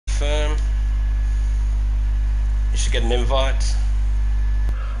Did you get an invite?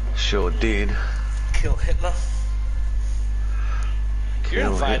 Sure did. Kill Hitler? You're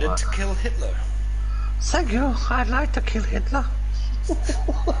invited Hitler. to kill Hitler. Thank you. I'd like to kill Hitler.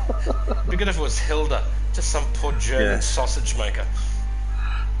 It'd be good if it was Hilda, just some poor German sausage maker.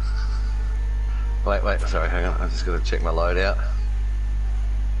 Wait, sorry, hang on. I just got to check my load out.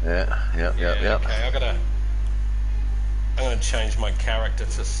 Yep. Okay, I'm gonna change my character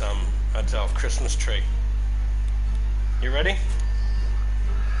to some Adele Christmas tree. You ready?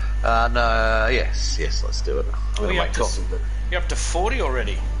 No, yes, let's do it. You're up to 40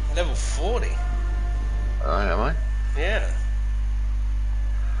 already. Level 40. Oh, am I? Yeah.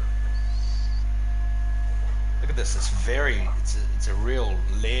 Look at this. It's a real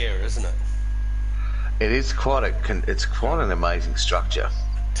lair, isn't it? It is quite an amazing structure.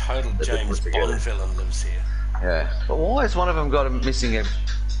 A total James Bond villain lives here. Yeah, but why has one of them got missing a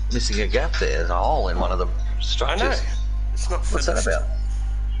gap there? There's a hole in one of the structures. I know. It's not finished. What's that about?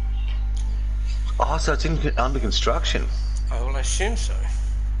 Oh, so it's under construction. Oh, well, I assume so.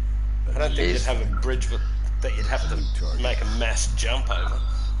 I don't think you'd have a bridge that you'd have to make a mass jump over.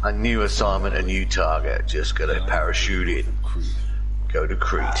 A new assignment, a new target. Just got to parachute in. Go to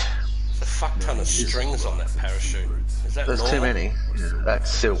Crete. There's a fuck ton of strings on that parachute. Is that There's normal? too many. That's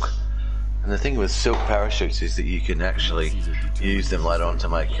silk. And the thing with silk parachutes is that you can actually use them later on to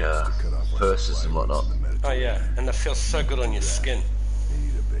make purses and whatnot. Oh yeah, and they feel so good on your skin.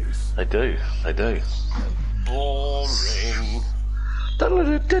 They do. Boring.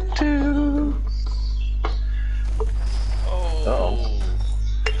 Uh-oh.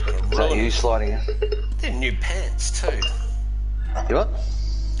 Is that you sliding in? They're new pants too. You what?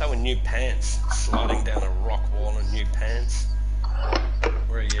 They were new pants. Sliding down a rock wall in new pants.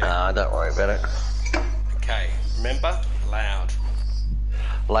 Where are you? Don't worry about it. Okay, remember? Loud.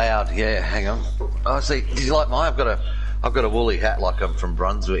 Loud, yeah, hang on. Oh, see, did you like mine? I've got a woolly hat like I'm from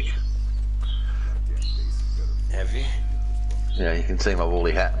Brunswick. Have you? Yeah, you can see my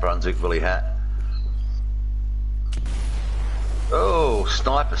woolly hat, Brunswick woolly hat. Oh,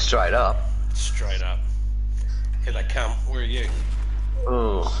 sniper straight up. Straight up. Here they come. Where are you?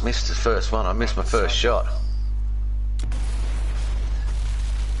 Oh, missed the first one. I missed my first shot.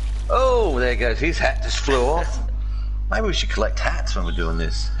 Oh, there goes. His hat just flew off. Maybe we should collect hats when we're doing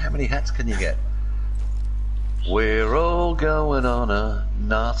this. How many hats can you get? We're all going on a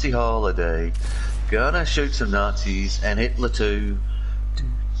Nazi holiday. Gonna shoot some Nazis and Hitler too.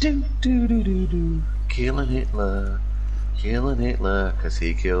 Do. Killing Hitler, cause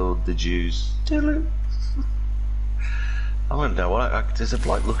he killed the Jews. I don't know what. There's a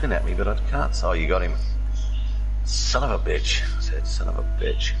bloke looking at me, but I can't. Oh, you got him. Son of a bitch. I said, son of a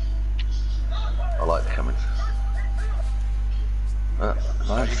bitch. I like coming.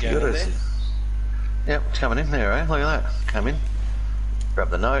 Nice. Yep, it's coming in there, eh? Look at that. Come in.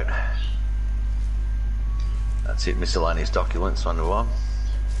 Grab the note. That's it, miscellaneous documents, wonder why.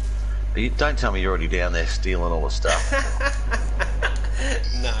 But you, don't tell me you're already down there stealing all the stuff.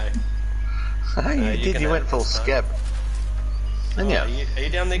 No. Hey, No, you did, you went full scab. Didn't you? Are you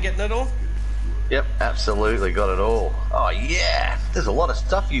down there getting it all? Yep, absolutely, got it all. Oh yeah, there's a lot of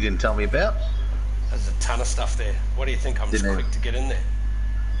stuff you didn't tell me about. There's a ton of stuff there. What do you think? I'm just quick to get in there.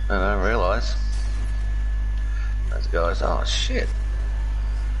 I don't realise. Those guys, oh shit.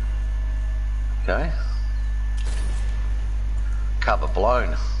 Okay. Cover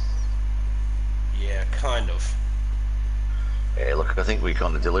blown. Yeah, kind of. Yeah, look, I think we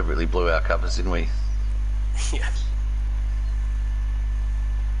kind of deliberately blew our covers, didn't we? Yeah.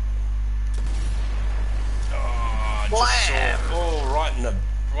 Oh, just saw, right in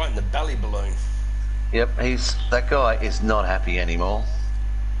the belly balloon. Yep, that guy is not happy anymore.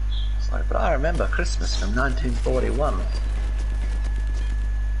 It's like, but I remember Christmas from 1941.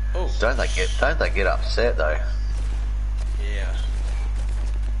 Oh. Don't they get upset though? Yeah.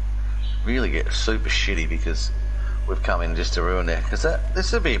 Really get super shitty because we've come in just to ruin it. Because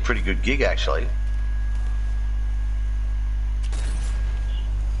this would be a pretty good gig actually.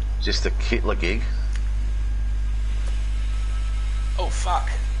 Just a Hitler gig. Oh fuck.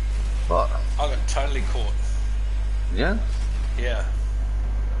 What? I got totally caught. Yeah? Yeah.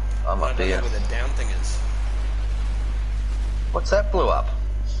 I'm up I don't here. know where the down thing is. What's that blew up?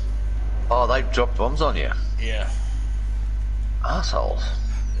 Oh, they dropped bombs on you. Yeah. Assholes.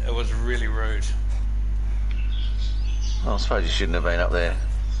 It was really rude. Well, I suppose you shouldn't have been up there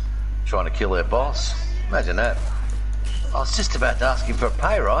trying to kill their boss. Imagine that. I was just about to ask him for a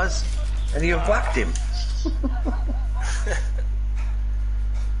pay rise, and you whacked him.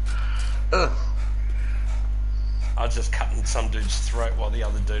 Ugh. I was just cutting some dude's throat while the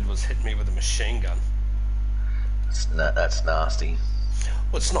other dude was hitting me with a machine gun. That's nasty.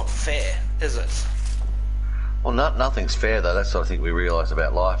 Well, it's not fair, is it? Well, nothing's fair though. That's what I think we realise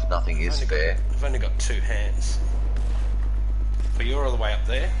about life. Nothing is fair. I've only got 2 hands. But you're all the way up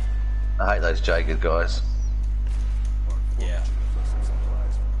there. I hate those Jagged guys. Yeah.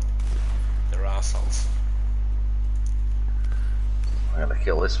 They're assholes. I'm gonna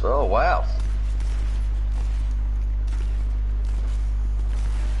kill this. Oh wow.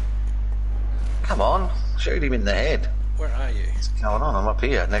 Come on, shoot him in the head. Where are you? What's going on? I'm up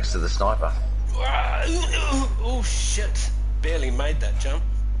here next to the sniper. Oh shit. Barely made that jump.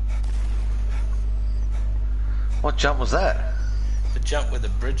 What jump was that? The jump where the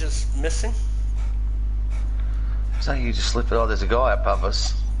bridge is missing. So you just slip it. Oh, there's a guy above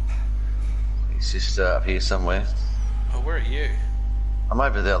us. He's just up here somewhere. Oh, where are you? I'm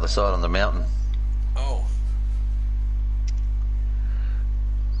over the other side on the mountain. Oh.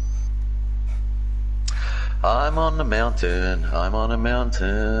 I'm on the mountain. I'm on a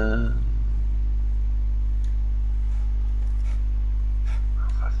mountain.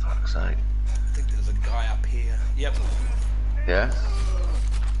 For fuck's sake. I think there's a guy up here. Yep. Yeah?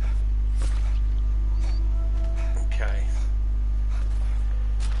 Okay.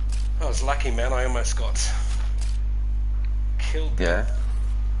 I was lucky, man. I almost got killed. Yeah.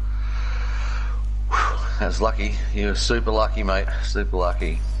 Whew, that was lucky. You were super lucky, mate. Super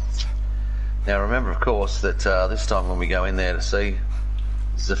lucky. Now remember, of course, that this time when we go in there to see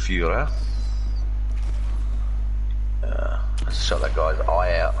the Führer, let's shot that guy's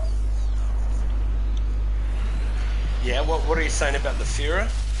eye out. Yeah, what are you saying about the Führer?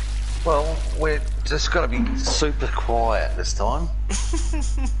 Well, we're just got to be super quiet this time.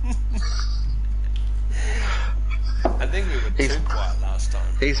 I think we were too quiet last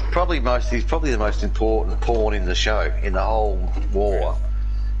time. He's probably the most important pawn in the show, in the whole war.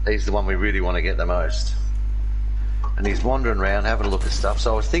 He's the one we really want to get the most. And he's wandering around having a look at stuff.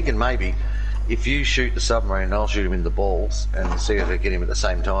 So I was thinking maybe if you shoot the submarine, I'll shoot him in the balls and see if I get him at the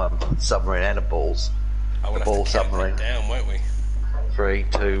same time. Submarine and the balls. Oh, we'll the ball have to count submarine. that down, won't we? 3,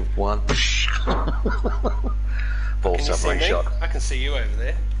 2, 1. Ball submarine shot. I can see you over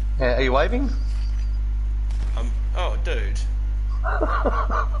there. Yeah, are you waving? Oh, dude.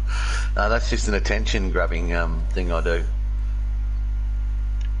 No, that's just an attention grabbing thing I do.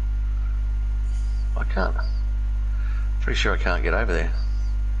 I can't. Pretty sure I can't get over there.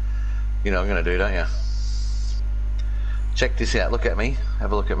 You know what I'm going to do, don't you? Check this out. Look at me.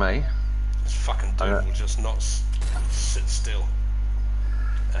 Have a look at me. This fucking dude will just not sit still.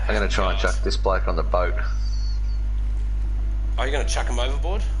 I'm going to try and chuck this bloke on the boat. Are you going to chuck him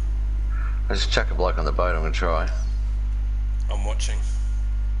overboard? I just chuck a bloke on the boat. I'm going to try. I'm watching.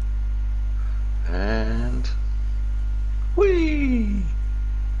 And whee!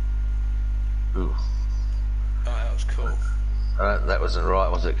 Ooh. Oh, that was cool. That wasn't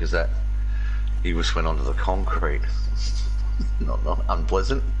right, was it? Because he just went onto the concrete. not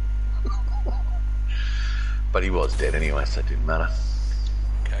unpleasant. But he was dead anyway, so it didn't matter.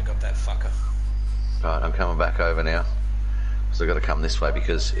 Okay, I got that fucker. Right, I'm coming back over now. So I've got to come this way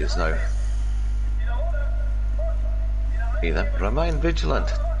because there's no... Either. Remain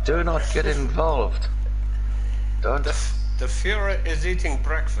vigilant. Do not get involved. Don't... The Führer is eating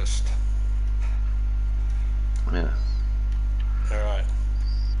breakfast. Yeah. Alright.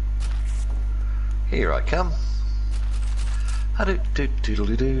 Here I come. You're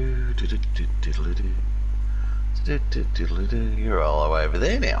all the way over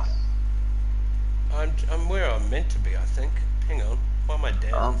there now. I'm where I'm meant to be, I think. Hang on. Why am I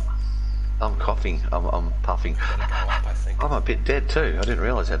down? I'm coughing. I'm puffing. Gotta go up, I think. I'm a bit dead too. I didn't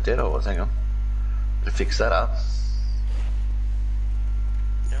realise how dead I was. Hang on. Better fix that up.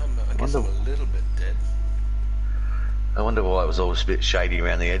 I guess I'm a little bit dead. I wonder why it was always a bit shady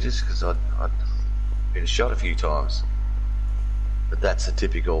around the edges, because I'd been shot a few times. But that's a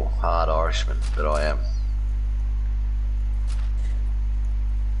typical hard Irishman that I am.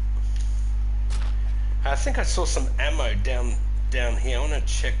 I think I saw some ammo down here. I want to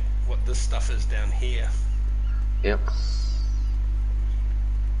check what this stuff is down here. Yep.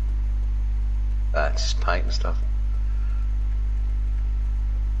 It's just paint and stuff.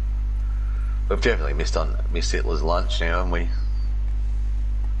 We've definitely missed Hitler's lunch now, haven't we?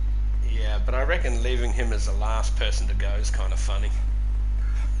 Yeah, but I reckon leaving him as the last person to go is kind of funny.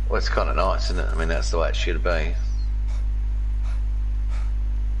 Well, it's kind of nice, isn't it? I mean, that's the way it should be.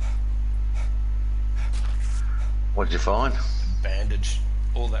 What did you find? A bandage.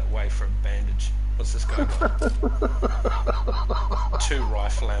 All that way for a bandage. What's this guy got? 2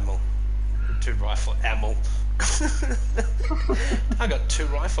 rifle ammo. 2 rifle ammo. I got 2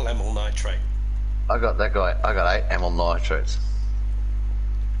 rifle ammo nitrate. I got that guy. I got 8 amyl nitrates.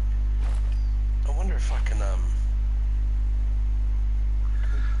 I wonder if I can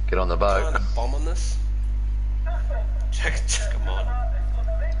Get on the boat. plant a bomb on this. Check them on.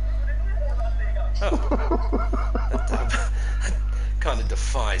 Oh, that kind of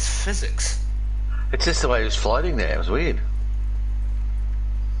defies physics. It's just the way he was floating there. It was weird.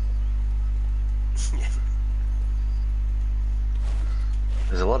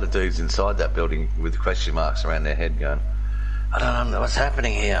 There's a lot of dudes inside that building with question marks around their head going, I don't know what's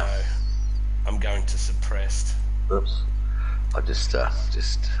happening here. No, I'm going to suppressed. Oops. I just,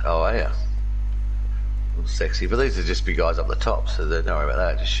 oh, yeah. A little sexy. But these are just big guys up the top, so don't worry about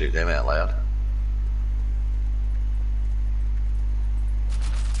that. Just shoot them out loud.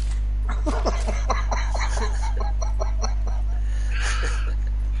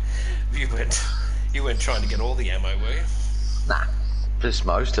 You weren't trying to get all the ammo, were you? Nah, just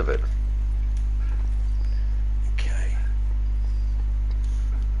most of it. Okay.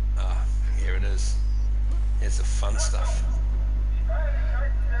 Ah, here it is. Here's the fun stuff.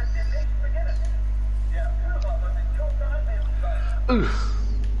 Ooh.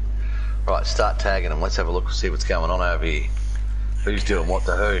 Right, start tagging them. Let's have a look and see what's going on over here. Who's doing what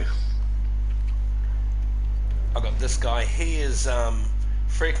to who? I got this guy. He is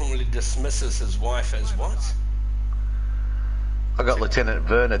frequently dismisses his wife as what? I got Lieutenant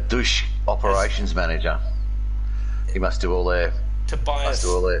Werner Dusch, Operations Manager. He must do all their... Tobias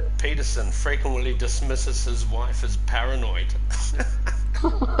Peterson frequently dismisses his wife as paranoid.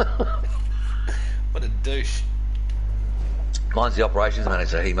 What a douche. Mine's the Operations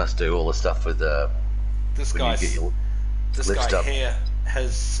Manager. He must do all the stuff with this guy here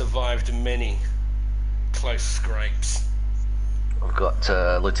has survived many close scrapes. I've got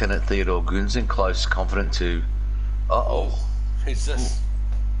Lieutenant Theodore Gunzen, close confidant to... Uh-oh. Who's this?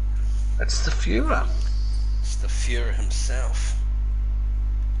 That's the Fuhrer. It's the Fuhrer himself.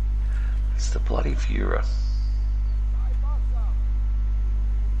 It's the bloody Fuhrer.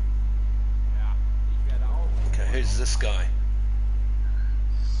 Okay, who's this guy?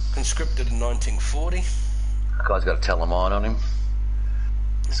 Conscripted in 1940. That guy's got a telemine on him.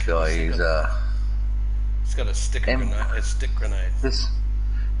 This guy is... He's got a stick grenade.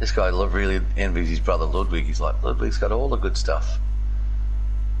 This guy really envies his brother Ludwig. He's like, Ludwig's got all the good stuff.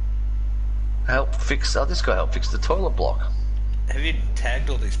 This guy helped fix the toilet block. Have you tagged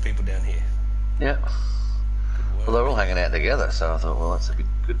all these people down here? Yeah. Well, they're all hanging out together, so I thought, well, that's a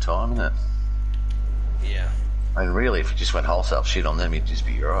good time, isn't it? Yeah. I mean, really, if you just went wholesale shit on them, you'd just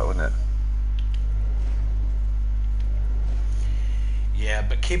be alright, wouldn't it? Yeah,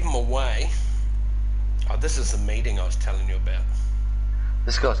 but keep them away. Oh, this is the meeting I was telling you about.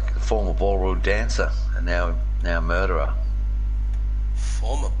 This guy's a former ballroom dancer and now murderer.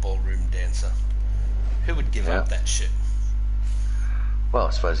 Former ballroom dancer? Who would give up that shit? Well, I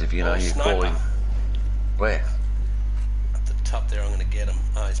suppose if you know you're calling... Where? At the top there, I'm going to get him.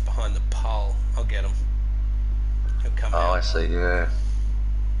 Oh, he's behind the pole. I'll get him. He'll come out. Oh, I see, yeah.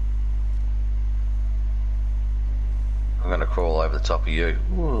 I'm going to crawl over the top of you.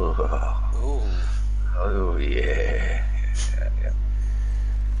 Ooh. Ooh. Oh, yeah. Yeah.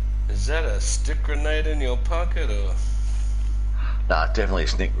 Is that a stick grenade in your pocket, or...? Nah, definitely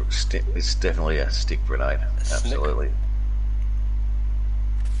it's definitely a stick grenade. Absolutely.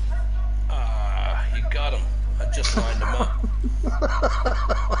 Ah, you got him. I just lined him up.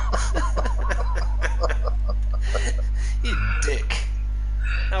 You dick.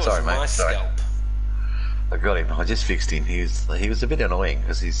 That was Sorry, my mate. scalp. I got him. I just fixed him. He was a bit annoying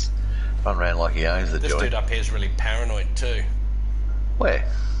because he's run around like he owns the This joint. dude up here is really paranoid too. Where?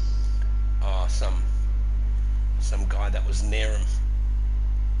 Oh, some guy that was near him.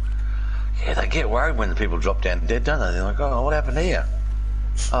 Yeah, they get worried when the people drop down dead, don't they? They're like, oh, what happened here?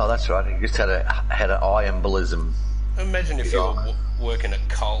 Oh, that's right. He just had an eye embolism. Imagine if you were working at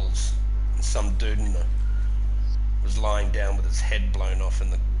Coles and some dude was lying down with his head blown off in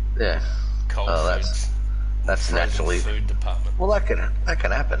the Coles Foods. That's naturally food department. Well, that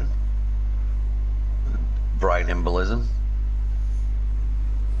can happen. Brain embolism.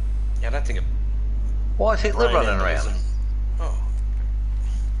 Yeah, I don't think Why is Hitler running around? Oh.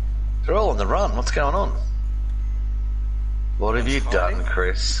 They're all on the run. What's going on? What have you hiding? done,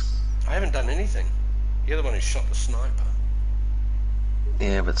 Chris? I haven't done anything. You're the one who shot the sniper.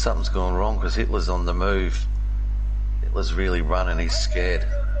 Yeah, but something's gone wrong because Hitler's on the move. Hitler's really running. He's scared.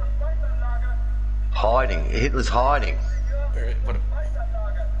 Hiding. Hitler's hiding. What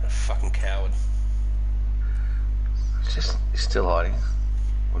a fucking coward. He's still hiding.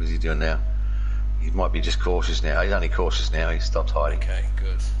 What is he doing now? He might be just cautious now. He's only cautious now. He stopped hiding. Okay,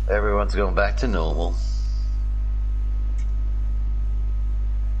 good. Everyone's gone back to normal.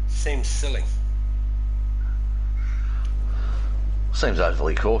 Seems silly. Seems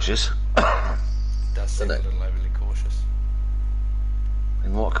overly cautious. Does seem a little overly cautious.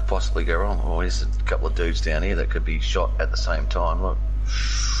 And what could possibly go wrong? Well, there's a couple of dudes down here that could be shot at the same time. Look.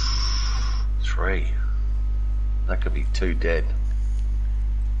 3. That could be 2 dead.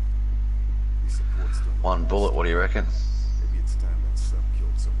 1 bullet, what do you reckon? Maybe it's time that sub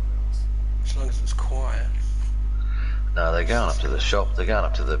killed someone else. As long as it's quiet. No, they're going up to the shop. They're going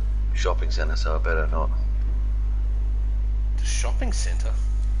up to the shopping centre, so I better not. The shopping centre?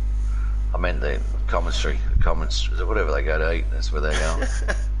 I meant the commissary, whatever they go to eat, that's where they're going.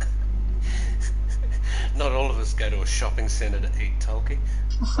 Not all of us go to a shopping centre to eat, Tulky.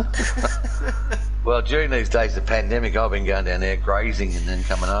 Well, during these days of the pandemic, I've been going down there grazing and then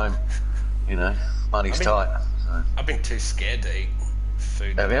coming home. You know, money's tight. So. I've been too scared to eat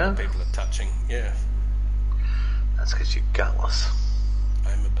food that people are touching. Yeah. That's because you're gutless.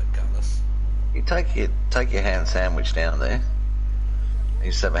 I'm a bit gutless. You take your ham sandwich down there.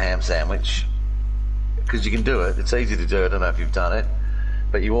 You just have a ham sandwich. Because you can do it. It's easy to do. I don't know if you've done it.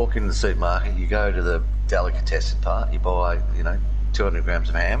 But you walk in the supermarket, you go to the delicatessen part, you buy, 200 grams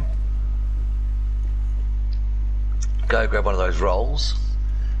of ham. Go grab one of those rolls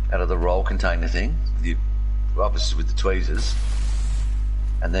out of the roll container thing, obviously with the tweezers.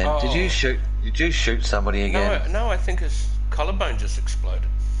 And then, did you shoot somebody again? No, I think his collarbone just exploded.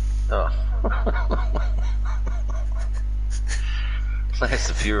 Oh. That's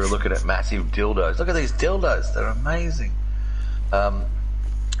the Fuhrer looking at massive dildos. Look at these dildos, they're amazing.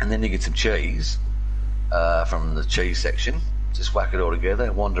 And then you get some cheese from the cheese section. Just whack it all together,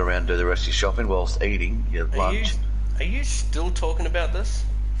 wander around, do the rest of your shopping whilst eating your lunch. Are you still talking about this?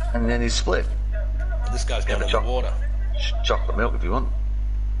 And then he's split. This guy's going in the water. Chocolate milk if you want.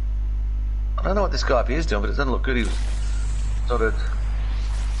 I don't know what this guy up here is doing, but it doesn't look good. He's sort of...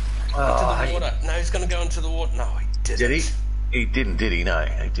 Into the water. No, he's going to go into the water. No, he didn't. Did he? He didn't, did he? No,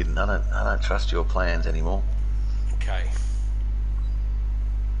 he didn't. I don't trust your plans anymore. Okay.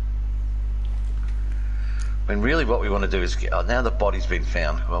 I mean, really what we want to do is get... Oh, now the body's been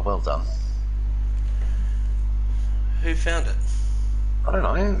found. Well done. Who found it? I don't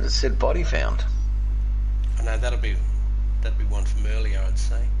know. It said body found. I know, that'd be one from earlier, I'd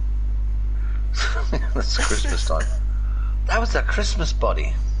say. That's Christmas time. That was a Christmas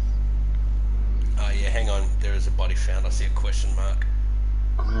body. Oh yeah, hang on. There is a body found. I see a question mark.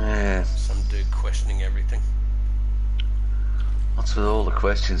 Yeah. Some dude questioning everything. What's with all the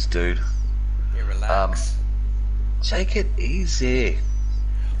questions, dude? Yeah, relax. Take it easy.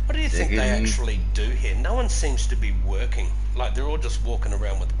 What do you think they actually do here? No one seems to be working. Like, they're all just walking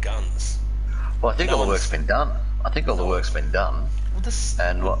around with guns. Well, I think all the work's been done. Well,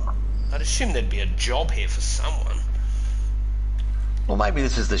 and what? I'd assume there'd be a job here for someone. Well, maybe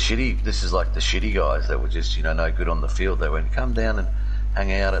this is like the shitty guys that were just, no good on the field. They went, come down and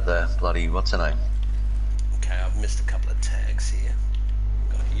hang out at the bloody, what's her name? Okay, I've missed a couple of tags here.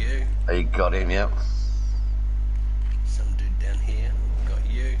 Got you. Oh, you got him, yep. Some dude down here. Got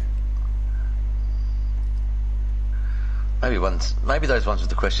you. Maybe those ones with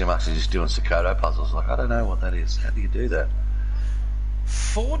the question marks are just doing Sokoto puzzles. Like, I don't know what that is. How do you do that?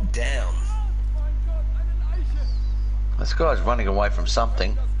 4 down. This guy's running away from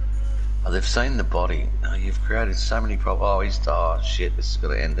something. Oh, they've seen the body. Oh, you've created so many problems. Oh, shit, this is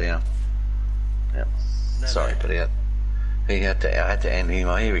going to end now. Yep. No, sorry, but I had to end him.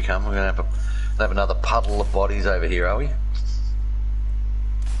 Oh, here we come. We're going to have another puddle of bodies over here, are we?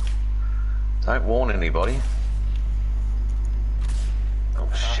 Don't warn anybody. Oh,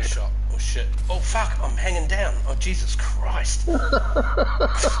 shit. Shot. Oh, shit. Oh, fuck, I'm hanging down. Oh, Jesus Christ.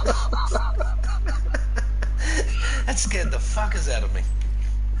 That scared the fuckers out of me.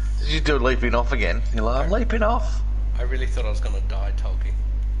 Did you do leaping off again? You're like, I'm leaping off. I really thought I was going to die, Tolkien.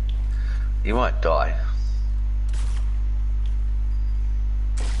 You won't die.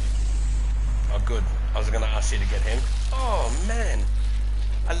 Oh, good. I was going to ask you to get him. Oh, man.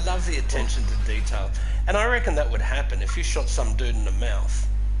 I love the attention to detail. And I reckon that would happen if you shot some dude in the mouth.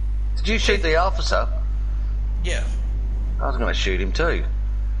 Did you shoot the officer? Yeah. I was going to shoot him too.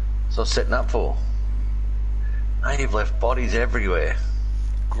 So I was setting up for. Mate, you've left bodies everywhere.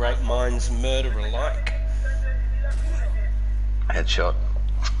 Great minds murder alike. Headshot.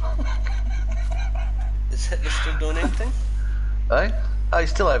 Is Hitler still doing anything? Eh? Oh, he's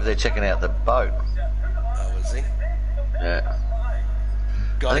still over there checking out the boat. Oh, is he? Yeah.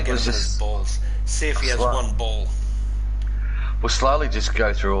 Gotta get him his balls. See if he has one ball. We'll slowly just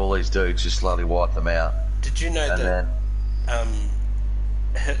go through all these dudes, just slowly wipe them out. Did you know that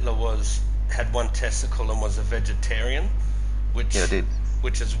Hitler had one testicle and was a vegetarian? Yeah, I did.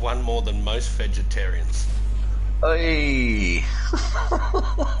 Which is one more than most vegetarians. Hey.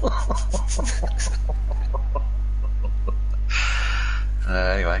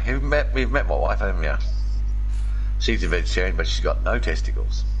 Anyway, we've met my wife, haven't you? She's a vegetarian, but she's got no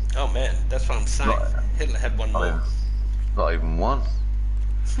testicles. Oh man, that's what I'm saying. Hitler had one more. Not even one.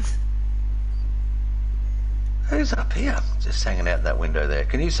 Who's up here? Just hanging out that window there.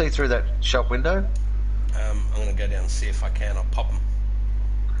 Can you see through that shop window? I'm going to go down and see if I can. I'll pop them.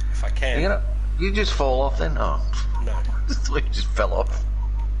 If I can. You just fall off then? Oh. No. You just fell off.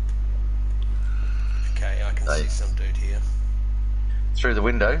 Okay, I can see some dude here. Through the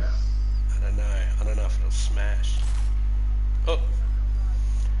window? I don't know. I don't know if it'll smash. Oh.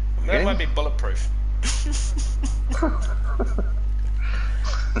 That might be bulletproof. I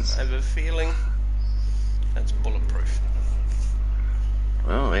have a feeling that's bulletproof.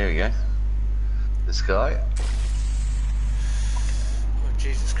 Oh, there we go. This guy. Oh,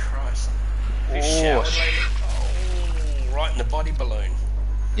 Jesus Christ. Right in the body balloon.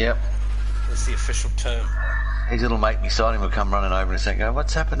 Yep. That's the official term. His little mate beside him will come running over in a second and go,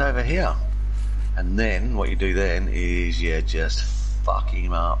 what's happened over here? And then, what you do then is you just fuck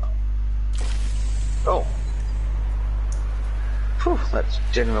him up. Oh. Whew, that's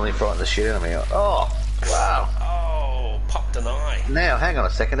genuinely frightened the shit out of me. Oh, wow. Oh, popped an eye. Now, hang on a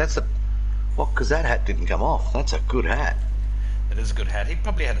second. That's a... Well, because that hat didn't come off. That's a good hat. It is a good hat. He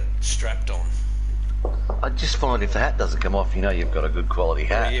probably had it strapped on. I just find if the hat doesn't come off, you know you've got a good quality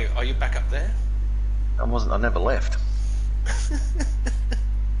hat. Are you back up there? I never left.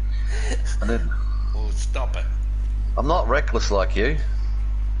 And then... Well, stop it. I'm not reckless like you.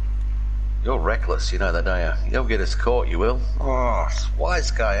 You're reckless, you know that, don't you? You'll get us caught, you will. Oh,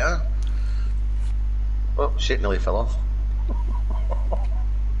 wise guy, huh? Oh, shit, nearly fell off.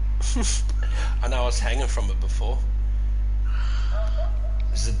 I know I was hanging from it before.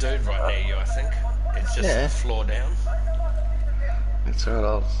 There's a dude right near you, I think. It's just the floor down. It's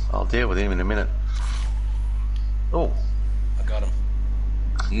alright, I'll deal with him in a minute. Oh. I got him.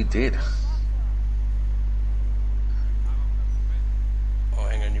 You did. Oh,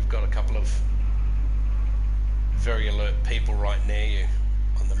 hang on, you've got a couple of very alert people right near you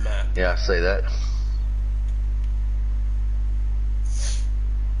on the map. Yeah, I see that.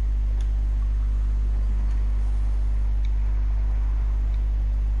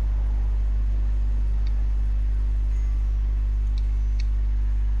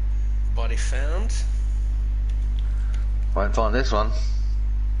 Body found. Won't find this one.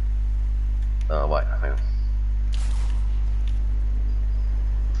 Oh, wait, hang on.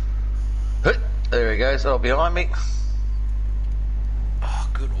 There he goes, oh, behind me. Oh,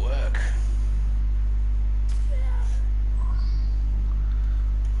 good work.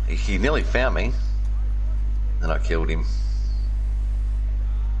 He nearly found me. Then I killed him.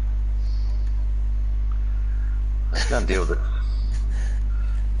 Let's go and deal with it.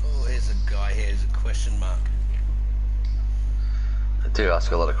 Oh, here's a guy here, here's a question mark. They do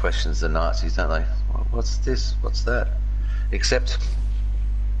ask a lot of questions, the Nazis, don't they? What's this? What's that? Except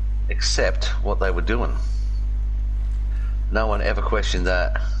what they were doing. No one ever questioned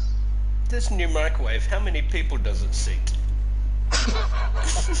that. This new microwave, how many people does it seat?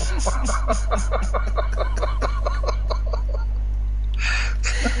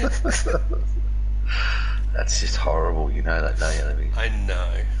 That's just horrible, you know that, don't you? I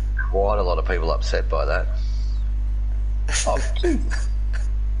know. Quite a lot of people upset by that. Oh,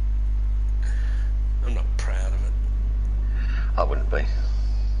 I'm not proud of it. I wouldn't be.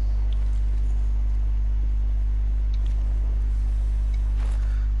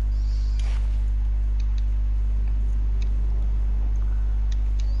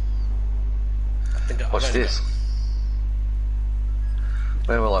 What's this?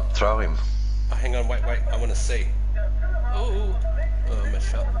 Where will I throw him? Oh, hang on, wait, I want to see. Oh, I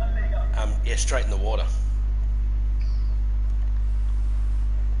messed up. Yeah, straight in the water.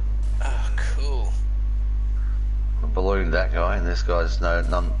 Oh, cool. I ballooned that guy, and this guy's none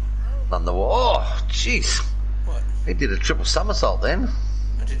the water. Oh, jeez. What? He did a triple somersault then.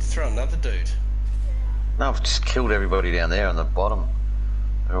 I did throw another dude. No, I've just killed everybody down there on the bottom.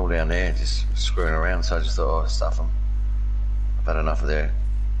 They're all down there just screwing around, so I just thought, oh, stuff them. I've had enough of their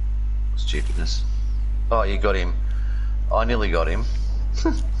stupidness. Oh, you got him. I nearly got him.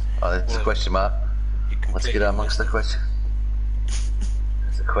 Oh, that's a question mark. Let's get amongst the question.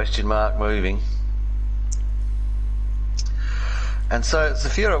 There's a question mark moving. And so,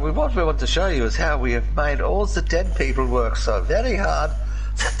 Zafira, what we want to show you is how we have made all the dead people work so very hard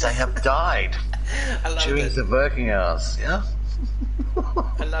that they have died during the working hours, yeah?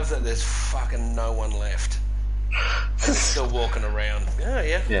 I love that there's fucking no one left. And they're still walking around. Oh,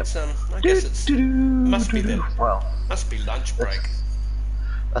 yeah. Yep. I guess it's... Must be the... Well, must be lunch break.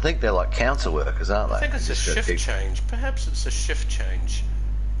 I think they're like council workers, aren't they? I think it's a shift change. Perhaps it's a shift change.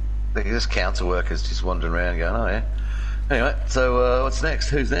 They're just council workers just wandering around going, oh, yeah. Anyway, so what's next?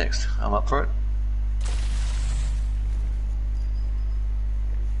 Who's next? I'm up for it.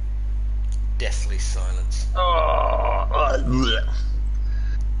 Deathly silence. Oh,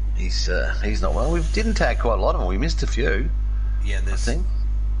 he's not well. We didn't tag quite a lot of them. We missed a few. Yeah, there's... I think.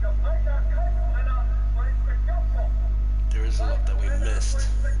 There is a lot that we missed.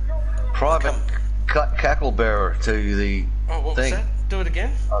 Private cacklebearer to the Oh, what thing. was that? Do it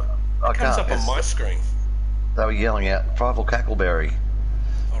again? I It comes up on my screen. They were yelling out Private Cackleberry,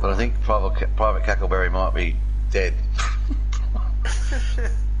 but I think Private Cackleberry might be dead.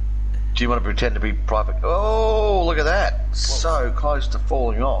 Do you want to pretend to be Private? Oh, look at that! So close to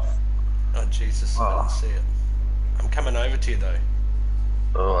falling off. Oh Jesus! I didn't see it. I'm coming over to you though.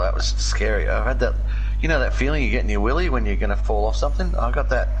 Oh, that was scary. I had that. You know that feeling you get in your willy when you're going to fall off something? I got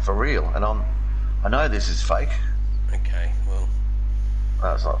that for real, and I know this is fake. Okay, well.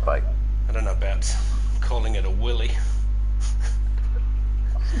 No, it's not fake. I don't know about calling it a willy.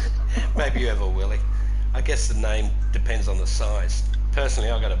 Maybe you have a willy. I guess the name depends on the size.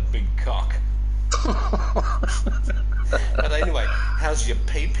 Personally, I got a big cock. But anyway, how's your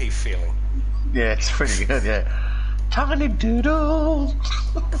pee-pee feeling? Yeah, it's pretty good, yeah. Tiny doodle.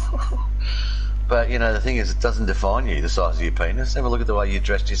 But, you know, the thing is, it doesn't define you, the size of your penis. Have a look at the way you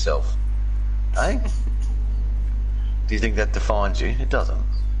dressed yourself. Eh? Do you think that defines you? It doesn't.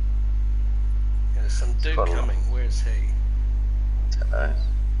 Yeah, there's some dude coming. Where's he? I don't know.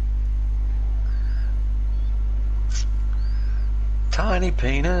 Tiny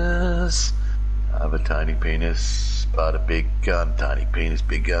penis. I have a tiny penis, but a big gun. Tiny penis,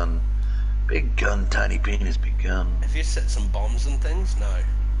 big gun. Big gun, tiny penis, big gun. Have you set some bombs and things? No.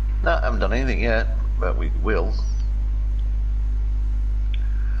 No, I haven't done anything yet, but we will.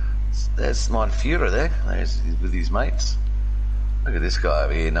 There's my Führer there. There's with his mates. Look at this guy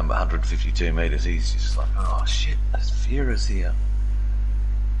over here, number 152 metres. He's just like, oh shit, there's Führer's here.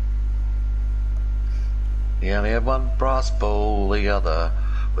 He only had one brass bowl, the other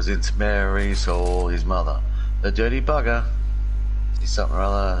was in Mary's hall, his mother. The dirty bugger. He's something or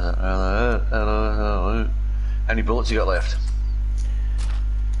other. How many bullets you got left?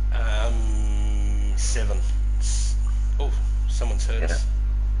 7. Oh, someone's hurt us.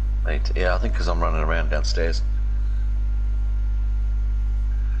 Yeah, I think because I'm running around downstairs.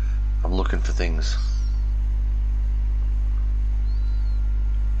 I'm looking for things.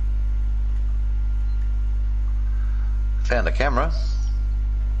 Found a camera.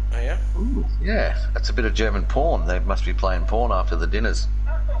 Oh yeah? Ooh, yeah, that's a bit of German porn. They must be playing porn after the dinners.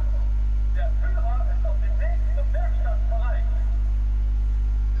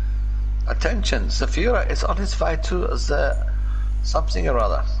 Attention, the Führer is on his way to the something or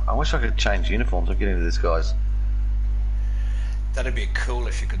other. I wish I could change uniforms or get into this guy's. That'd be cool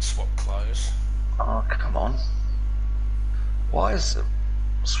if you could swap clothes. Oh, come on. Why is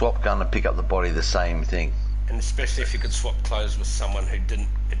swap gun and pick up the body the same thing? And especially if you could swap clothes with someone who didn't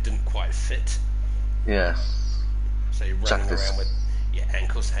quite fit. Yeah. So you're running around with your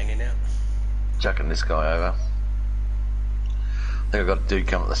ankles hanging out. Chucking this guy over. I think I've got a dude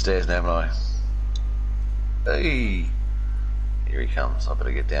come up the stairs now, haven't I? Hey! Here he comes. I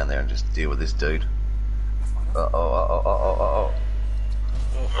better get down there and just deal with this dude. Oh.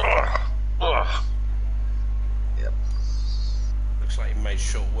 Yep. Looks like you made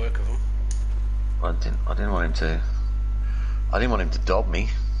short work of him. I didn't want him to. I didn't want him to dob me.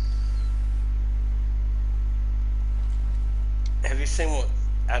 Have you seen what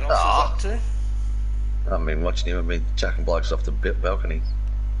Adolf is up to? I've been watching him. I've been chucking blokes off the balcony.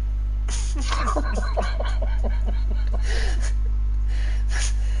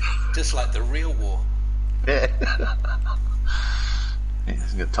 Just like the real war. Yeah. He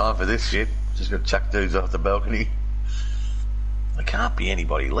hasn't got time for this shit. Just got to chuck dudes off the balcony. There can't be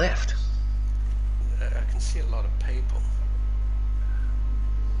anybody left. I can see a lot of people.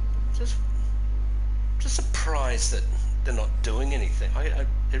 Just surprised that they're not doing anything.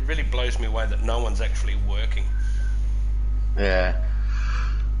 It really blows me away that no one's actually working. Yeah.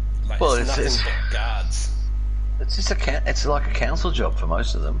 Like, well, it's nothing but guards. It's just it's like a council job for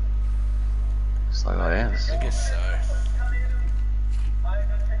most of them. It's like, oh yeah. I guess so.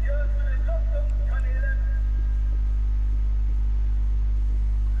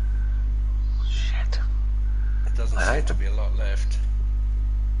 seem to be a lot left.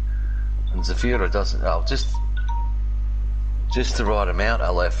 And Zafira doesn't... Oh, just the right amount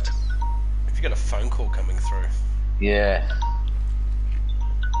are left. Have you got a phone call coming through? Yeah.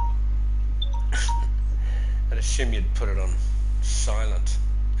 I'd assume you'd put it on silent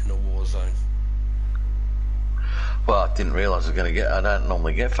in a war zone. Well, I didn't realise I was going to get... I don't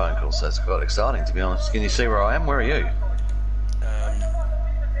normally get phone calls, so it's quite exciting, to be honest. Can you see where I am? Where are you?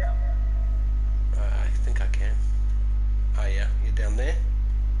 I think I can. Oh, yeah. You're down there?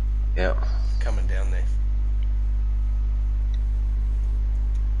 Yep. Coming down there.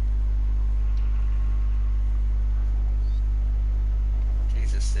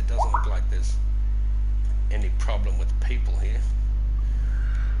 Jesus, it doesn't look like there's any problem with people here.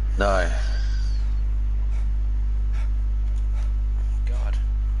 No. God.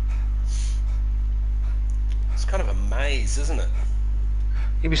 It's kind of a maze, isn't it?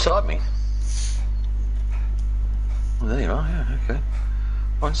 You beside me? Well, there you are, yeah, okay.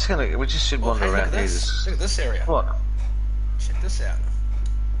 I'm just gonna... We just should wander around here. Look at this area. What? Check this out.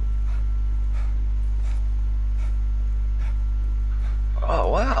 Oh,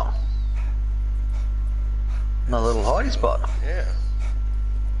 wow. Another little hidey spot. Yeah.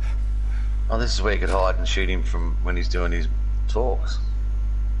 Oh, this is where you could hide and shoot him from when he's doing his talks.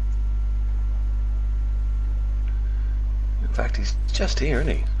 In fact, he's just here,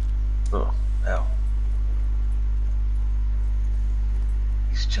 isn't he? Oh, ow.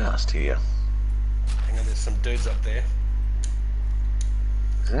 He's just here. Hang on, there's some dudes up there.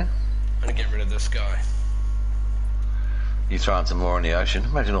 Is there? I'm gonna get rid of this guy. You throwing some more in the ocean?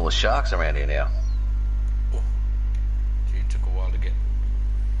 Imagine all the sharks around here now. Oh. Gee, it took a while to get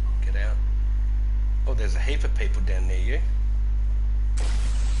out. Oh, there's a heap of people down near you.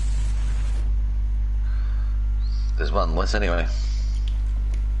 There's one less anyway.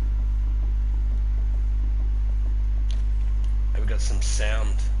 Have we got some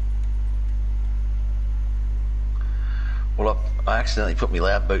sound? Well, I accidentally put my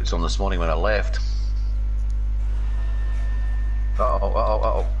loud boots on this morning when I left.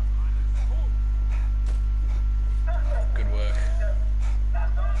 Uh-oh. Good work.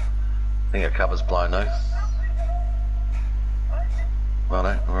 I think our cover's blown though. Well,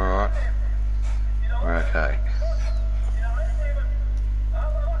 no, we're alright. We're okay.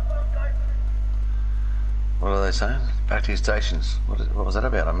 What are they saying? Back to your stations. What was that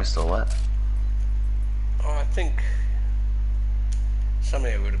about? I missed all that. Oh, I think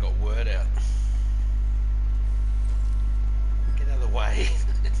somehow would have got word out. Get out of the way.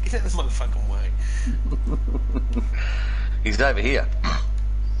 Get out of the motherfucking way. He's over here.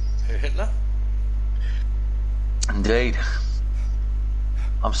 Who, Hitler? Indeed.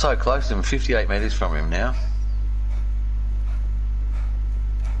 I'm so close to him, 58 metres from him now.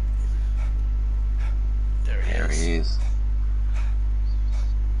 There he is.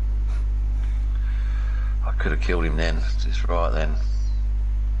 I could have killed him then, just right then.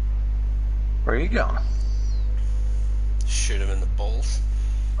 Where are you going? Shoot him in the balls.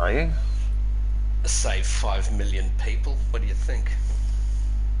 Are you? Save 5 million people. What do you think?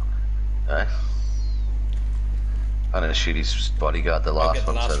 No. I'm gonna shoot his bodyguard, the last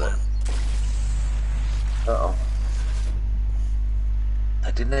one. Uh-oh.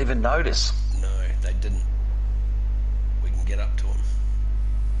 They didn't even notice. No, they didn't. We can get up to him.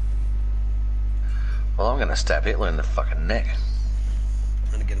 Well, I'm gonna stab Hitler in the fucking neck.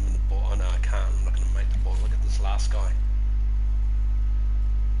 I'm gonna get him in the ball. Oh no, I can't. I'm not gonna make the ball. Look at this last guy.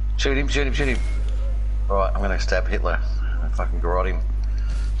 Shoot him. Alright, I'm gonna stab Hitler. I fucking garrot him.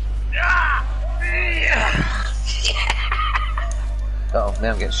 Oh,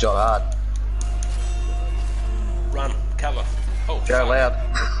 now I'm getting shot hard. Run, cover. Oh, go loud.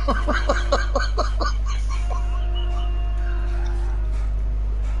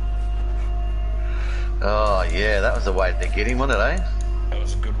 Oh yeah, that was the way to get him, wasn't it, eh? That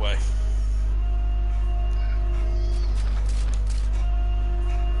was a good way.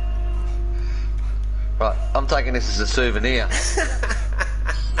 Right, I'm taking this as a souvenir.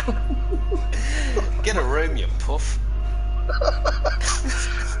 Get a room, you puff.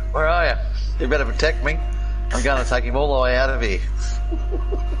 Where are you? You better protect me. I'm going to take him all the way out of here.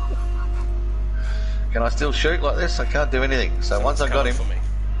 Can I still shoot like this? I can't do anything. So once I got him...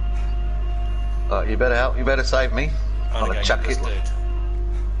 you better help. You better save me. I'm going to chuck it.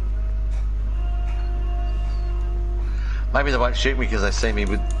 Maybe they won't shoot me because they see me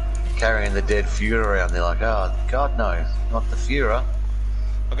with carrying the dead Fuhrer around. They're like, oh, God, no, not the Fuhrer.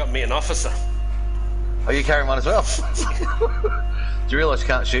 I got me an officer. Are you carrying one as well? Do you realise you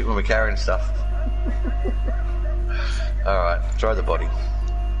can't shoot when we're carrying stuff? Alright, throw the body.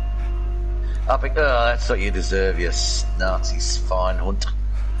 Up it. Oh, that's what you deserve, you Nazi Schweinhund.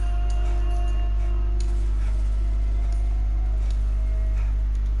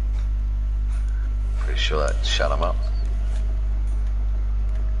 Pretty sure that shut him up.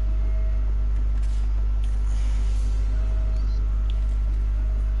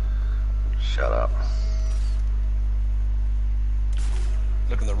 Shut up.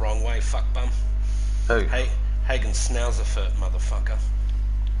 Looking the wrong way, fuck bum. Who? Hey, Hagen Schnauzerfurt, motherfucker.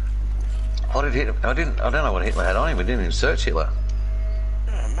 What did Hitler? I don't know what Hitler had on him. We didn't even search Hitler.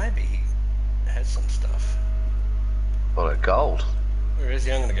 Maybe he had some stuff. What, gold? Where is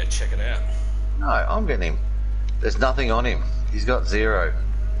he? I'm gonna go check it out. No, I'm getting him. There's nothing on him. He's got 0.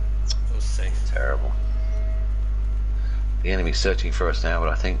 We'll see. Terrible. The enemy's searching for us now, but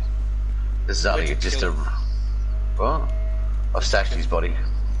I think this is only just a. What? I've stashed his body.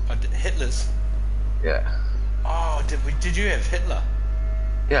 Hitler's? Yeah. Oh, did you have Hitler?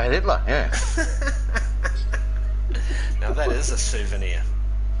 Yeah, I had Hitler, yeah. Now that is a souvenir.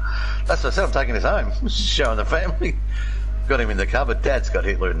 That's what I said, I'm taking this home. Showing the family. Got him in the cupboard. Dad's got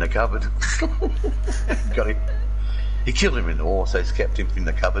Hitler in the cupboard. Got him. He killed him in the war, so he's kept him in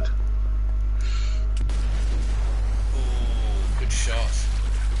the cupboard. Ooh, good shot.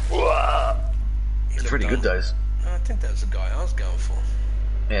 Whoa. It's pretty good, those. I think that was the guy I was going for.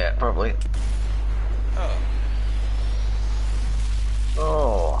 Yeah, probably. Oh.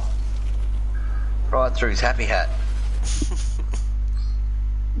 Oh. Right through his happy hat.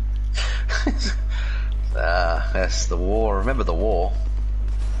 That's the war. Remember the war.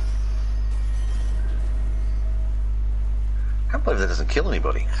 Can't believe that doesn't kill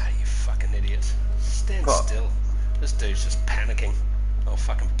anybody. Ah, you fucking idiot. Stand still. This dude's just panicking. Oh,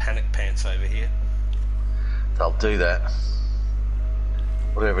 fucking panic pants over here. They'll do that.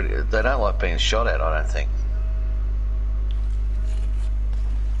 Whatever it is. They don't like being shot at, I don't think.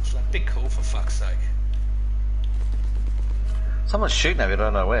 It's like, be cool for fuck's sake. Someone's shooting at me, I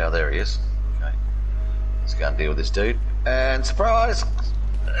don't know where. Oh, there he is. Okay. Let's go and deal with this dude. And surprise!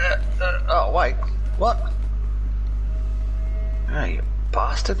 Oh, wait. What? Oh, you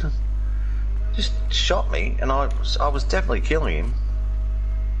bastard. Just shot me, and I was definitely killing him.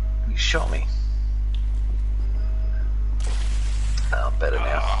 He shot me. Oh, better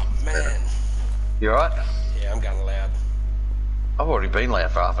now. Oh, man. Better. You alright? Yeah, I'm going loud. I've already been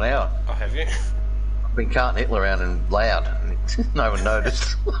loud for half an hour. Oh, have you? I've been carting Hitler around and loud. No one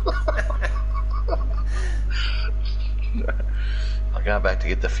noticed. I'll go back to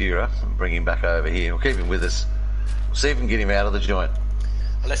get the Führer and bring him back over here. We'll keep him with us. We'll see if we can get him out of the joint.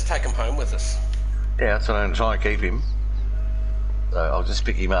 Well, let's take him home with us. Yeah, that's what I'm trying to keep him. So I'll just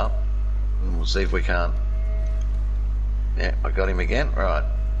pick him up and we'll see if we can't. Yeah, I got him again. Right.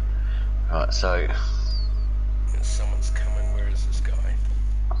 Right, so Someone's coming. Where is this guy?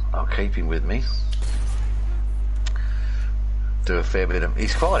 I'll keep him with me. Do a fair bit of.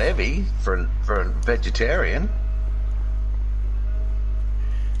 He's quite heavy for a vegetarian.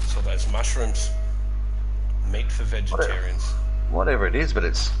 So those mushrooms, meat for vegetarians. Whatever it is, but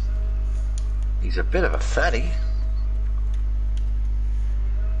he's a bit of a fatty.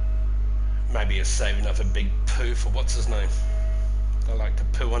 Maybe he's saving up a big poo for what's his name. They like to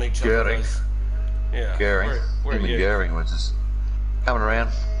poo on each other. Goering. Yeah. Goering. Where Him are and you? Goering was just coming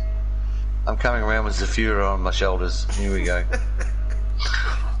around. I'm coming around with the Führer on my shoulders. Here we go.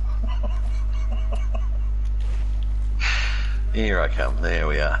 Here I come. There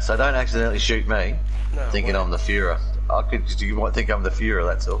we are. So don't accidentally shoot me, thinking I'm the Führer. You might think I'm the Führer,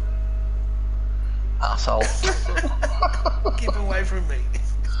 that's all. Arsehole. Keep away from me.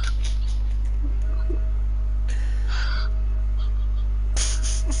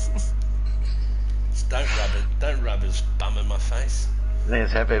 Don't rub his bum in my face.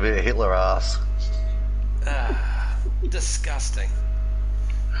 There's happy bit of Hitler ass. Ah, disgusting.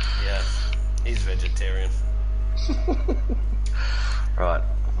 Yeah, he's vegetarian. Right,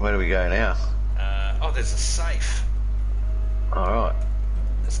 where do we go now? Oh, there's a safe. Alright.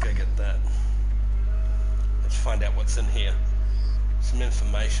 Let's go get that. Let's find out what's in here. Some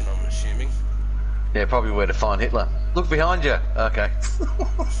information, I'm assuming. Yeah, probably where to find Hitler. Look behind you. Okay.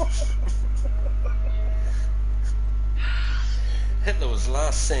 Hitler was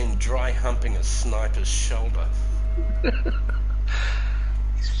last seen dry humping a sniper's shoulder.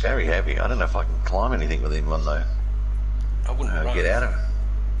 He's very heavy. I don't know if I can climb anything with him one though. I wouldn't run. Get out of it.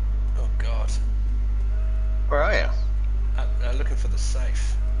 Oh God. Where are you? Looking for the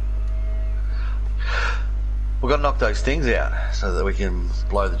safe. We've got to knock those things out so that we can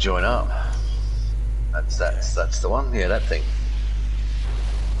blow the joint up. That's the one. Yeah, that thing.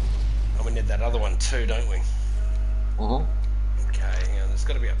 And we need that other one too, don't we? Mm-hmm. Okay, hang on. There's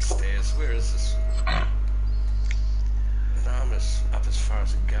got to be upstairs. Where is this? No, I'm up as far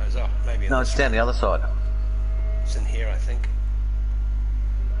as it goes. Oh, maybe in No, this it's down the other side. It's in here, I think.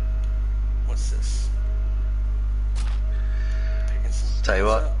 What's this? Picking some Tell you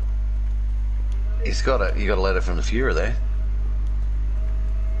what. up. You got a letter from the Fuhrer there.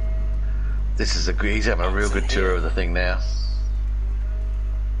 This is he's having a real good tour of the thing now.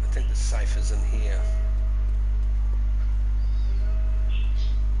 I think the safe is in here.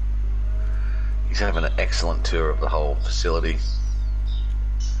 He's having an excellent tour of the whole facility.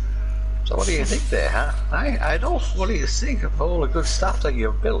 So what do you think there, huh? Hey, Adolf, what do you think of all the good stuff that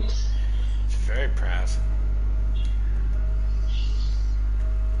you've built? He's very proud.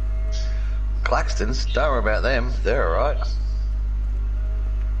 Claxtons, don't worry about them. They're alright.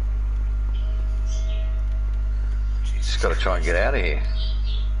 Just got to try and get out of here.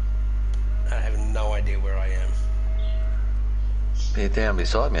 I have no idea where I am. You're down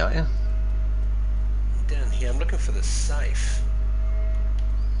beside me, aren't you? Down here, I'm looking for the safe.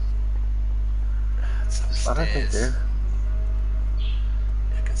 It's upstairs. I don't think there.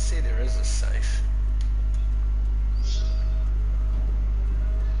 I can see there is a safe.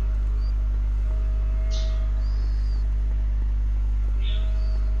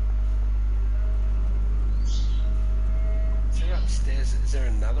 Is there upstairs? Is there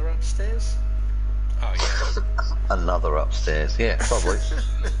another upstairs? Oh yeah. Another upstairs. Yeah, probably.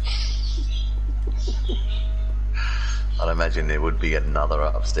 I'd imagine there would be another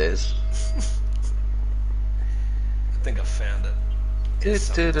upstairs. I think I found it.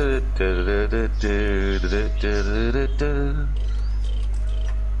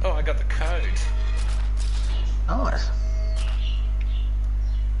 Oh, I got the code. Nice.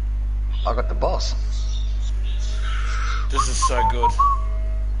 I got the boss. This is so good.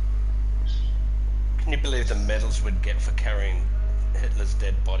 Can you believe the medals we'd get for carrying Hitler's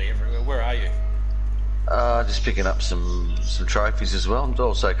dead body everywhere? Where are you? Just picking up some trophies as well. I'm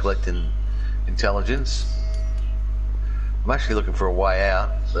also collecting intelligence. I'm actually looking for a way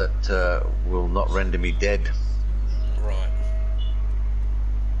out that will not render me dead. Right.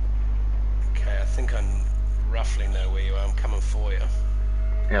 Okay, I think I roughly know where you are. I'm coming for you.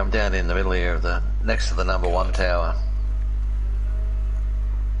 Yeah, I'm down in the middle here, next to the number 1 tower.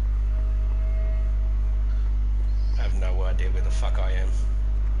 I have no idea where the fuck I am.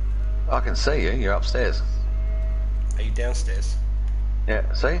 I can see you. You're upstairs. Are you downstairs?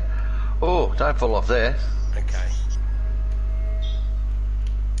 Yeah, see? Oh, don't fall off there. Okay.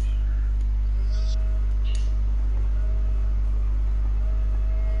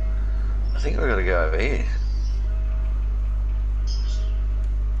 I think we've got to go over here.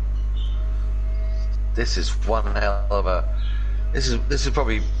 This is one hell of a... This is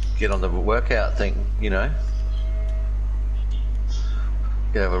probably get on the workout thing, you know.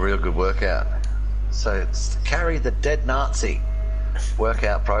 You have a real good workout. So it's Carry the Dead Nazi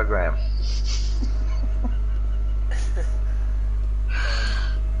workout program.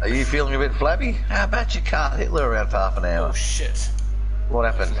 Are you feeling a bit flabby? How about you cart Hitler around for half an hour? Oh shit. What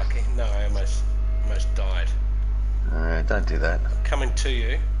happened? Lucky. No, I almost died. Don't do that. I'm coming to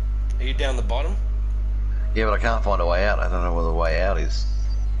you. Are you down the bottom? Yeah, but I can't find a way out. I don't know where the way out is.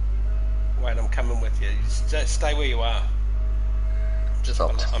 Wait, I'm coming with you. Stay where you are.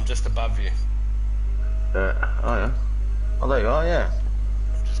 I'm just above you. Oh yeah. Oh, there you are. Yeah.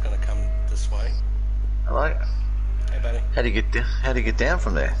 I'm just gonna come this way. Hello. Hey, buddy. How do you get down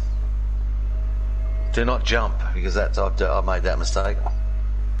from there? Do not jump, because I made that mistake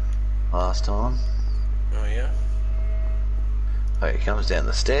last time. Oh yeah. Oh, he comes down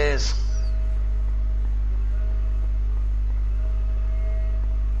the stairs.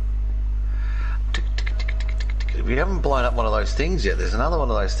 We haven't blown up one of those things yet. There's another one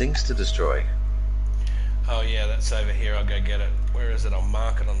of those things to destroy. Oh yeah, that's over here. I'll go get it. Where is it? I'll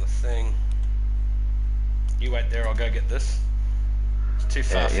mark it on the thing. You wait there. I'll go get this. It's too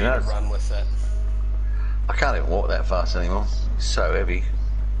far for you to run with that. I can't even walk that fast anymore. It's so heavy.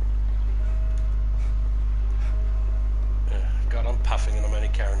 God, I'm puffing and I'm only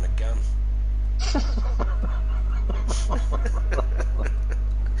carrying the gun.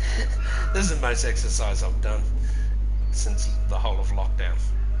 This is the most exercise I've done since the whole of lockdown.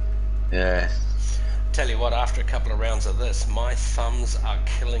 Yeah. Tell you what, after a couple of rounds of this, my thumbs are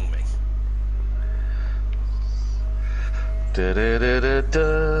killing me.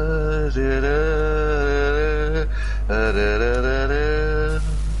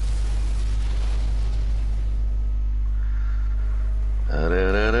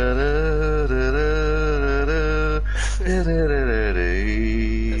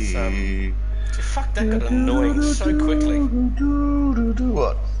 See, fuck, that got annoying so quickly.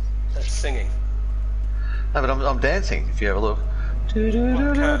 What? That singing. No, but I'm dancing, if you have a look. Well,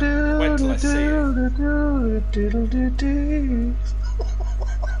 I can't. Wait till I see you.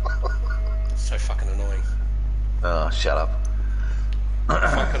 So fucking annoying. Oh, shut up. If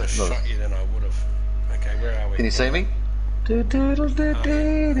I could have shot you, then I would have. Okay, where are we? Can you see me? Well, no,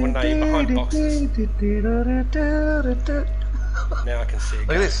 you're behind boxes. Now I can see you.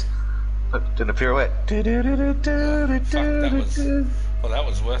 Look at this. Look, doing a pirouette. Fuck, that was... Well, that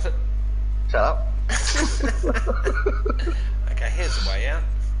was worth it. Shut up. Okay, here's the way out.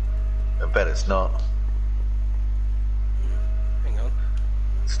 I bet it's not. Hang on.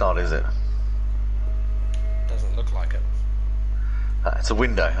 It's not, is it? Doesn't look like it. It's a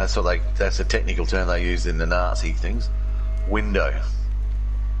window. That's a technical term they use in the Nazi things. Window.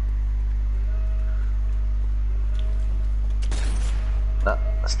 No,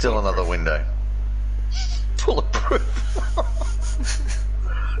 still another window. Bulletproof.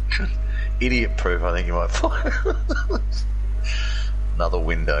 Idiot proof, I think you might find. Another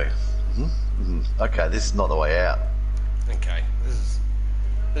window. Okay, this is not the way out. Okay, this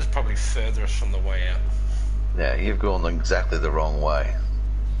is probably furthest from the way out. Yeah, you've gone exactly the wrong way.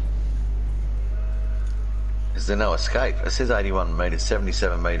 Is there no escape? It says 81 metres,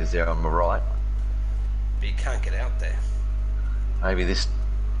 77 metres there on the right. But you can't get out there. Maybe this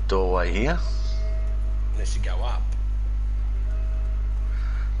doorway here? Unless you go up.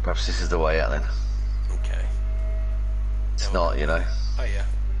 Perhaps this is the way out then. Okay. It's not, you know. Oh yeah.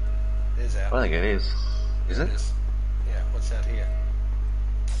 There's out. I don't think it is. Is it? Yeah, what's out here?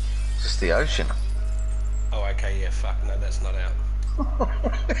 It's just the ocean. Oh, okay, yeah, fuck, no, that's not out.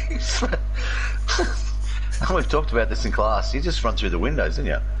 We've talked about this in class. You just run through the windows, didn't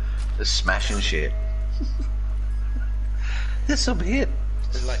you? Just smashing shit. This'll be it.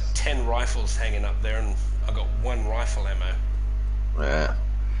 There's like 10 rifles hanging up there, and I got 1 rifle ammo. Yeah.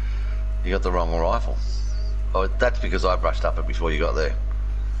 You got the wrong rifle. Oh, that's because I brushed up it before you got there.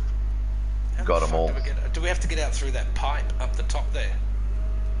 How Got the them fuck all. Do we have to get out through that pipe up the top there?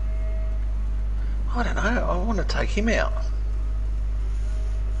 I don't know. I want to take him out.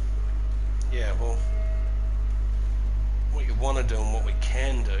 Yeah, well, what you want to do and what we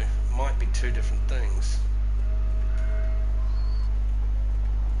can do might be 2 different things.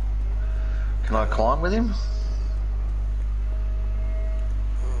 Can I climb with him?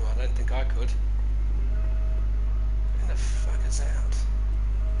 Oh, I don't think I could. Who the fuck is out?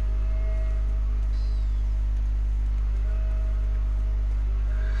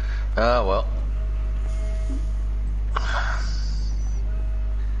 Oh, well.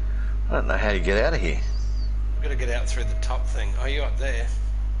 I don't know how you get out of here. We've got to get out through the top thing. Oh, you up there?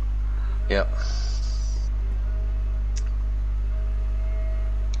 Yep.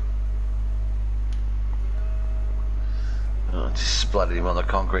 Oh, just splattered him on the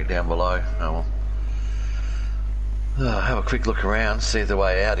concrete down below. Oh well. Oh, have a quick look around, see if the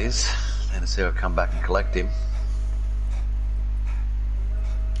way out is, and see if I'll come back and collect him.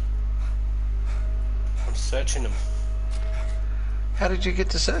 I'm searching him. How did you get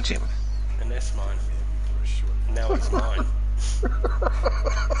to search him? And that's mine. Now it's mine.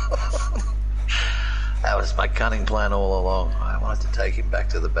 That was my cunning plan all along. I wanted to take him back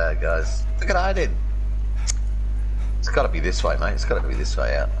to the bad guys. Look at I did. It's got to be this way, mate. It's got to be this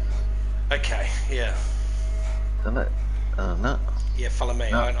way out. Okay, yeah. Isn't it? No. Yeah, follow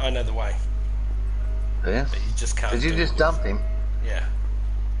me. No. I know the way. Yeah? But you just can't. Did you do just it. dump him? Yeah.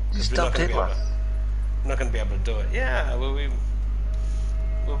 Just We're dumped not gonna Hitler. We're not going to be able to do it. Yeah, well, we've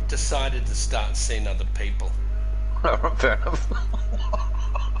decided to start seeing other people. Fair enough.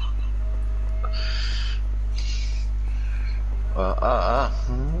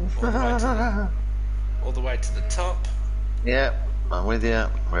 All the way to the top. Yeah, I'm with you.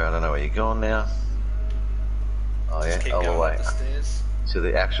 Well, I don't know where you're going now. Oh Just yeah, keep all the going way up the stairs. to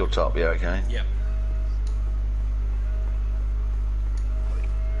the actual top. Yeah, okay. Yep.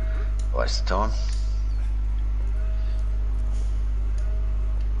 Waste of time.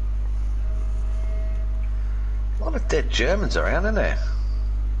 A lot of dead Germans around, isn't there?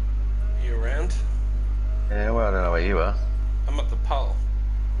 You around? Yeah, well, I don't know where you are. I'm at the pole.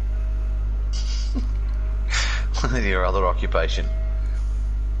 Your other occupation.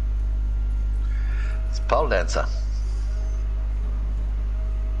 It's a pole dancer. Up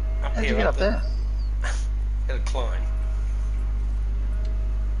How'd here, you get up there? Gotta climb.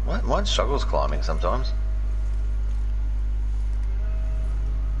 Mine struggles climbing sometimes.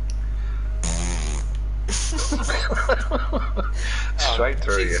 Straight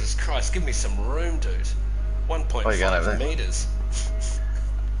through you. Jesus Christ, give me some room, dude. What are you going over 1.5 there? meters.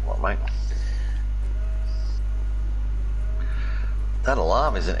 What, mate? That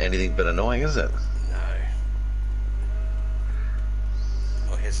alarm isn't anything but annoying, is it? No.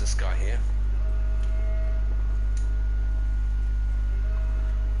 Oh, here's this guy here.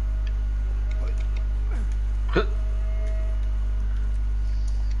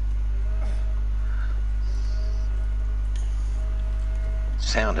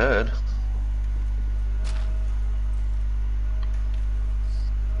 Sound heard.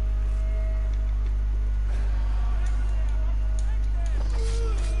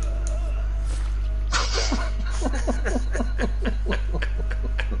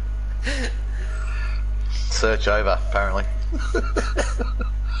 Search over, apparently. I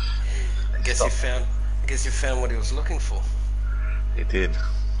guess you found what he was looking for. He did.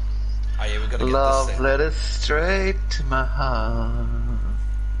 Oh yeah, we've got to get Love this thing. letters straight to my heart.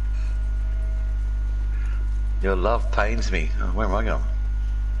 Your love pains me. Oh, where am I going?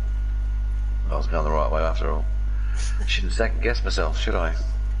 I was going the right way after all. Shouldn't second guess myself, should I?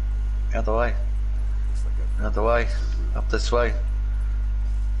 Out the way. Looks like I've Out the way. Up this way.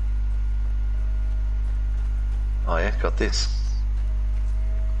 Oh yeah, got this.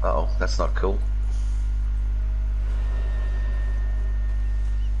 Uh oh, that's not cool.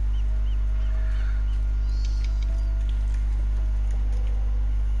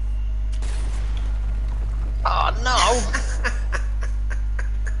 Oh no!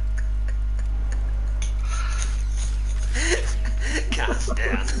 Calm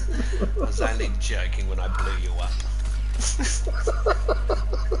down. I was only joking when I blew you up.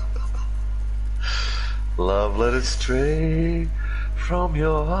 Love letters straight from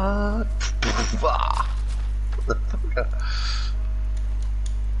your heart.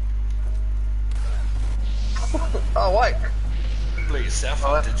 Oh wait, You blew yourself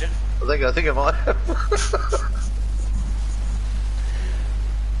up, did you? I think I might have.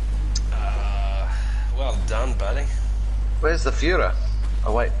 Well done, buddy. Where's the Führer?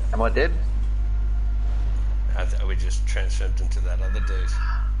 Oh wait, am I dead? We just transferred into that other dude.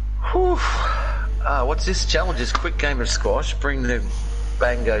 Whew. What's this challenge? This quick game of squash. Bring the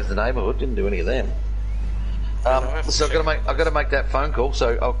bang goes the neighbourhood. Didn't do any of them. So I've got to make that phone call.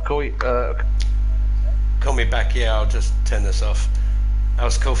 So I'll call you. Call me back. Yeah, I'll just turn this off. That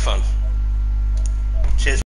was cool fun. Cheers.